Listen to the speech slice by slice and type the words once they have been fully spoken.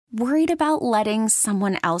Worried about letting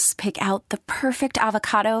someone else pick out the perfect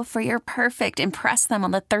avocado for your perfect impress them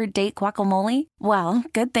on the third date guacamole? Well,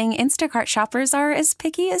 good thing Instacart shoppers are as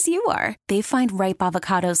picky as you are. They find ripe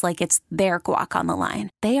avocados like it's their guac on the line.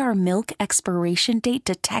 They are milk expiration date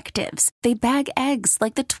detectives. They bag eggs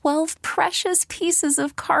like the 12 precious pieces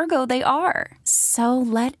of cargo they are. So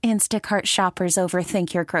let Instacart shoppers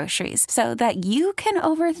overthink your groceries so that you can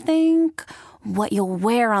overthink what you'll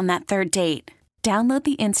wear on that third date. Download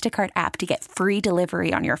the Instacart app to get free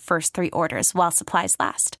delivery on your first 3 orders while supplies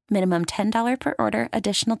last. Minimum $10 per order.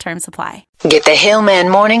 Additional terms apply. Get the Hillman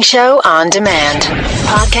Morning Show on demand.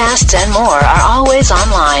 Podcasts and more are always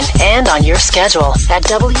online and on your schedule at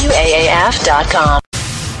WAAF.com.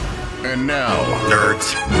 And now,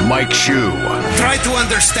 nerds, Mike Hsu. Try to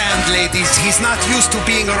understand, ladies. He's not used to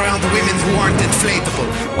being around women who aren't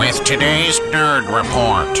inflatable. With today's Nerd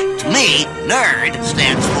Report. To me, nerd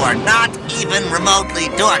stands for not even remotely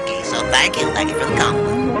dorky. So thank you for the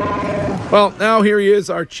compliment. Well, now here he is,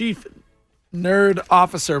 our chief nerd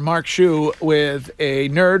officer, Mike Hsu, with a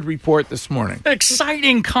nerd report this morning.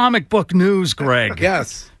 Exciting comic book news, Greg.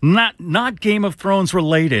 Yes. Not Game of Thrones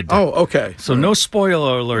related. Oh, okay. So no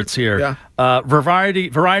spoiler alerts here. Yeah.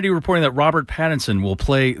 Variety reporting that Robert Pattinson will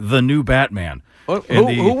play the new Batman.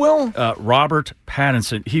 Who will? Robert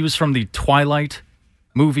Pattinson. He was from the Twilight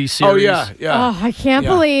movie series. Oh, yeah. Oh, I can't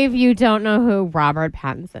believe you don't know who Robert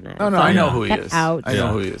Pattinson is. No, I know who he Get is. out. I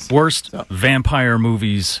know who he is. Worst vampire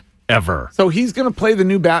movies ever. So he's going to play the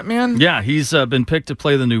new Batman? Yeah, he's been picked to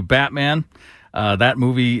play the new Batman. That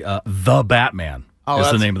movie, The Batman,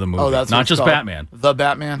 is the name of the movie. Oh, that's not just called. Batman. The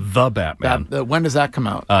Batman? The Batman. When does that come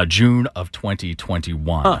out? June of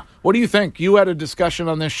 2021. Huh. What do you think? You had a discussion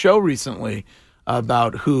on this show recently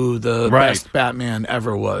about who the best Batman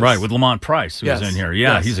ever was. Right, with Lamont Price, who was in here.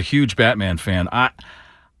 Yeah, he's a huge Batman fan.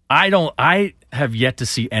 I have yet to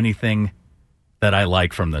see anything that I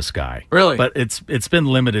like from this guy. Really? But it's been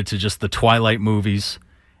limited to just the Twilight movies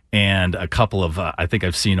and a couple of I think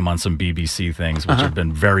I've seen him on some BBC things, which have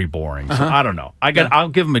been very boring. So I don't know. I'll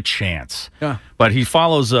give him a chance. Yeah. But he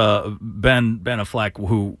follows Ben Affleck,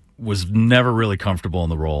 who was never really comfortable in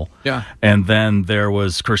the role. Yeah. And then there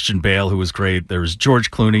was Christian Bale, who was great. There was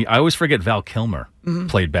George Clooney. I always forget Val Kilmer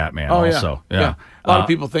played Batman also. Yeah. A lot of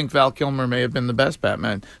people think Val Kilmer may have been the best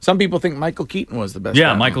Batman. Some people think Michael Keaton was the best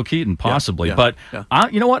Batman. Michael Keaton, possibly. Yeah. But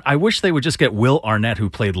you know what? I wish they would just get Will Arnett,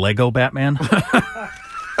 who played Lego Batman.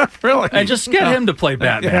 Really? And just get him to play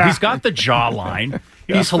Batman. Yeah. He's got the jawline.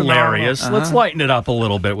 He's hilarious. Let's lighten it up a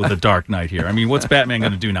little bit with the Dark Knight here. I mean, what's Batman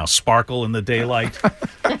going to do now? Sparkle in the daylight?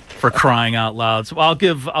 For crying out loud. So I'll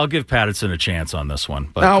give Pattinson a chance on this one.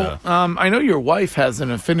 But, now, I know your wife has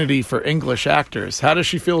an affinity for English actors. How does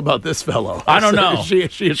she feel about this fellow? I don't know. She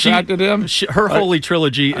attracted him? Her holy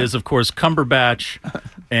trilogy is, of course, Cumberbatch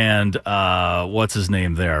and what's his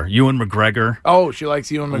name there? Ewan McGregor. Oh, she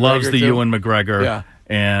likes Ewan McGregor, Loves the too? Ewan McGregor. Yeah.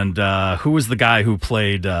 And who was the guy who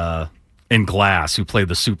played in Glass, who played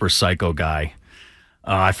the super psycho guy?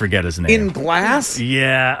 I forget his name. In Glass?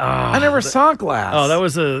 Yeah. I never saw Glass. Oh, that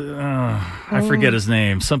was I forget his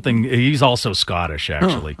name. Something. He's also Scottish,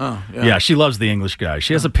 actually. Yeah, she loves the English guy.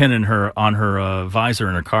 She has a pin on her visor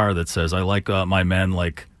in her car that says, "I like my men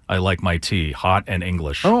like I like my tea, hot and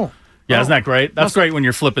English." Oh. Yeah, isn't that great? That's great when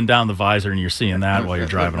you're flipping down the visor and you're seeing that while you're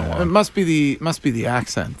driving along. It must be the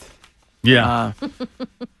accent. Yeah.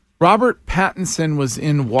 Robert Pattinson was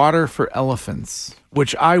in Water for Elephants,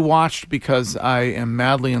 which I watched because I am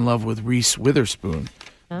madly in love with Reese Witherspoon.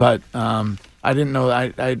 But I didn't know I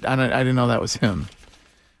didn't know that was him.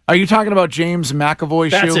 Are you talking about James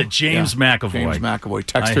McAvoy? That's it, James McAvoy. James McAvoy.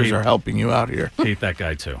 Texters are helping you out here. Hate that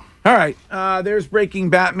guy too. All right, there's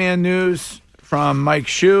breaking Batman news from Mike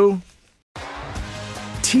Hsu.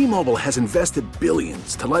 T-Mobile has invested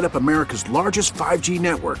billions to light up America's largest 5G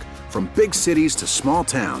network, from big cities to small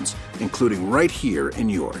towns, including right here in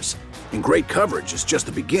yours. And great coverage is just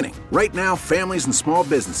the beginning. Right now, families and small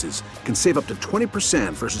businesses can save up to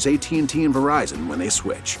 20% versus AT&T and Verizon when they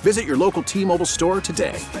switch. Visit your local T-Mobile store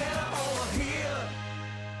today.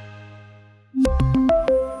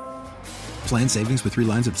 Plan savings with 3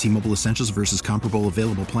 lines of T-Mobile Essentials versus comparable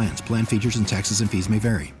available plans. Plan features and taxes and fees may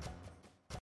vary.